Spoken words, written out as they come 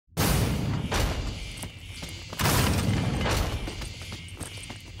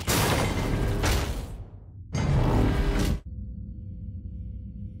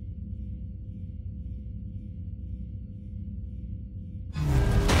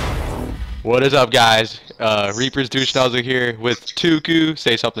What is up, guys? Reaper's Douche here with Tuku.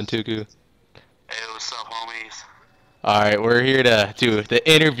 Say something, Tuku. Hey, what's up, homies? Alright, we're here to do the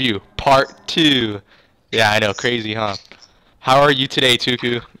interview, part 2. Yeah, I know, crazy, huh? How are you today,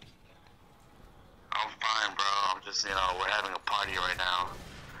 Tuku? I'm fine, bro. I'm just, we're having a party right now,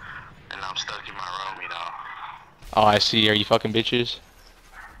 and I'm stuck in my room. Oh, I see. Are you fucking bitches?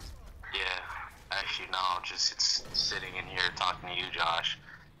 Yeah, actually, no, I'm just sitting in here talking to you, Josh.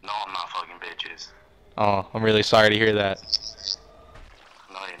 No, I'm not fucking bitches. Oh, I'm really sorry to hear that.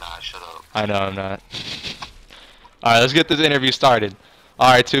 No, you're not. Shut up. I know I'm not. Alright, let's get this interview started.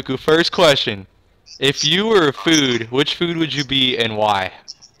 Alright, Tuku, first question. If you were a food, which food would you be and why?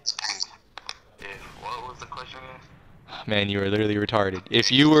 What was the question again? Man, you are literally retarded.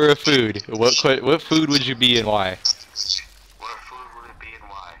 If you were a food, what food would you be and why? What food would it be and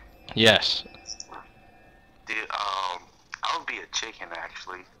why? Yes. Dude, I would be a chicken,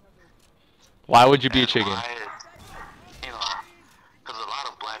 actually. Why would you be a And chicken? why because a lot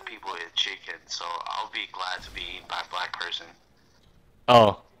of black people eat chicken, so I'll be glad to be eaten by a black person.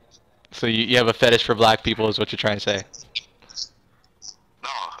 Oh, so you have a fetish for black people is what you're trying to say? No,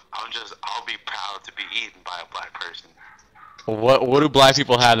 I'll be proud to be eaten by a black person. What do black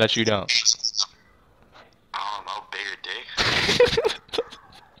people have that you don't? I don't know, bigger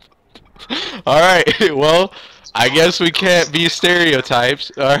dick. Alright, well, I guess we can't be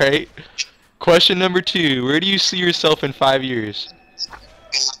stereotypes. Alright. Question number 2. Where do you see yourself in 5 years?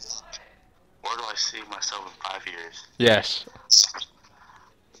 Where do I see myself in 5 years? Yes.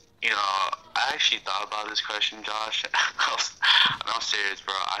 I actually thought about this question, Josh. I'm serious,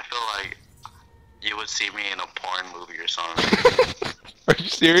 bro. I feel like you would see me in a porn movie or something. Are you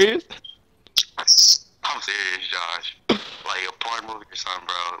serious? I'm serious, Josh. Like a porn movie or something,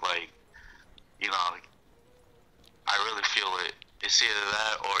 bro. Like, I really feel it. It's either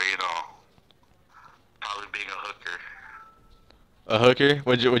that or, probably being a hooker. A hooker?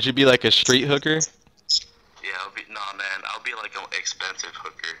 Would you be like a street hooker? Yeah, I'll be like an expensive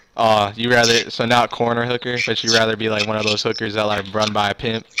hooker. So not corner hooker, but you'd rather be like one of those hookers that like run by a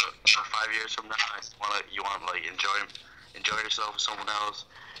pimp? So 5 years from now, you want to like enjoy yourself with someone else.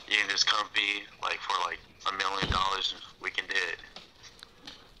 You can just come be like for like $1 million. We can do it.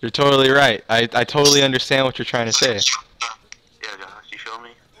 You're totally right. I totally understand what you're trying to say. Yeah, Josh, you feel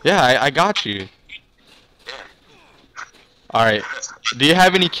me? Yeah, I got you. Yeah. Alright. Do you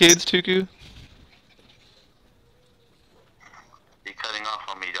have any kids, Tuku? You're cutting off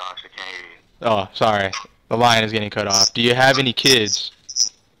on me, Josh. I can't hear you. Oh, sorry. The line is getting cut off. Do you have any kids?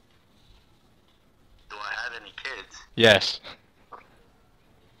 Do I have any kids? Yes.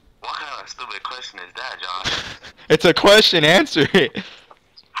 What kind of stupid question is that, Josh? It's a question. Answer it.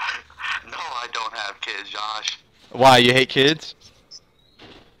 No, I don't have kids, Josh. Why? You hate kids?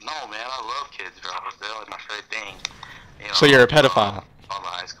 No, man, I love kids, bro. They're like my favorite thing. So you're a pedophile? All the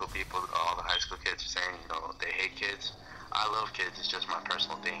high school people, all the high school kids are saying, they hate kids. I love kids. It's just my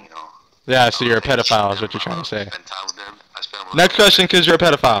personal thing, Yeah, so you're a pedophile is what you're trying to say. Spend time with them. I spend Next question, because you're a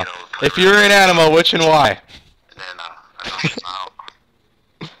pedophile. If you were an animal, which and why? And then I knock them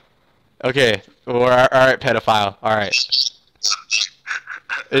out. Okay, alright, pedophile. Alright.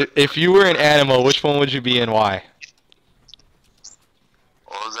 If you were an animal, which one would you be and why?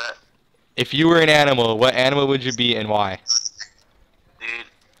 What was that? If you were an animal, what animal would you be and why? Dude,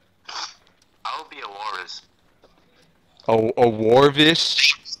 I would be a walrus. A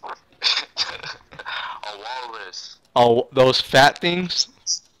warvis? A walrus. Oh, those fat things?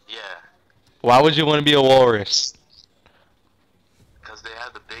 Yeah. Why would you want to be a walrus? Because they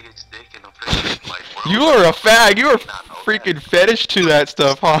have the biggest dick in the freaking, like, world. You are a fag. You are freaking fetish to that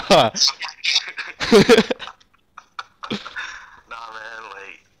stuff, huh? Nah, man,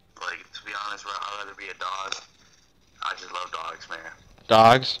 like, to be honest, bro, I'd rather be a dog. I just love dogs, man.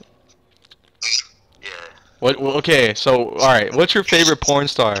 Dogs? Yeah. Okay, so, alright, what's your favorite porn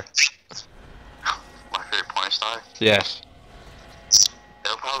star? My favorite porn star? Yes.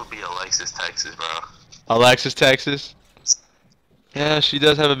 It'll probably be Alexis, Texas, bro. Alexis, Texas? Yeah, she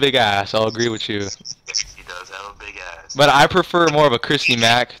does have a big ass, I'll agree with you. She does have a big ass. But I prefer more of a Christy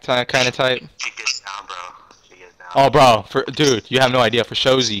Mack kind of type. She gets down, bro. She gets down. Oh, bro, dude, you have no idea. For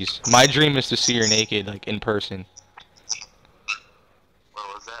showsies, my dream is to see her naked, like, in person.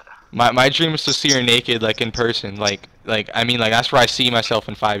 What was that? My dream is to see her naked, like, in person. Like, that's where I see myself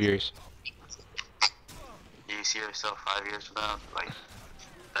in 5 years. Do you see yourself 5 years from now? Like,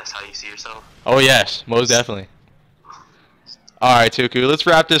 that's how you see yourself? Oh, yes, most definitely. Alright, Tuku, let's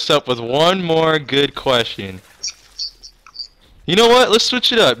wrap this up with one more good question. You know what? Let's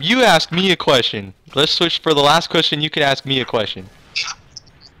switch it up. You ask me a question. Let's switch for the last question. You can ask me a question.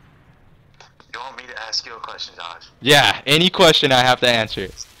 ask you a question, Josh? Yeah, any question I have to answer.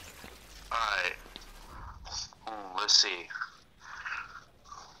 Alright. Let's see.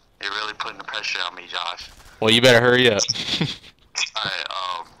 You're really putting the pressure on me, Josh. Well, you better hurry up.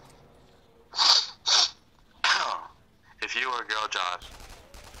 Alright, if you were a girl, Josh,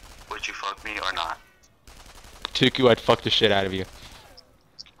 would you fuck me or not? Tuku, I'd fuck the shit out of you.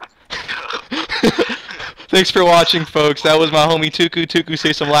 Thanks for watching, folks. That was my homie Tuku. Tuku,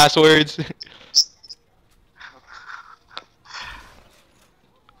 say some last words.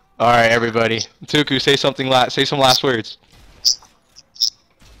 All right, everybody. Tuku, say something. Say some last words.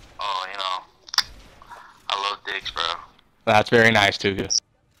 Oh, you know, I love dicks, bro. That's very nice, Tuku.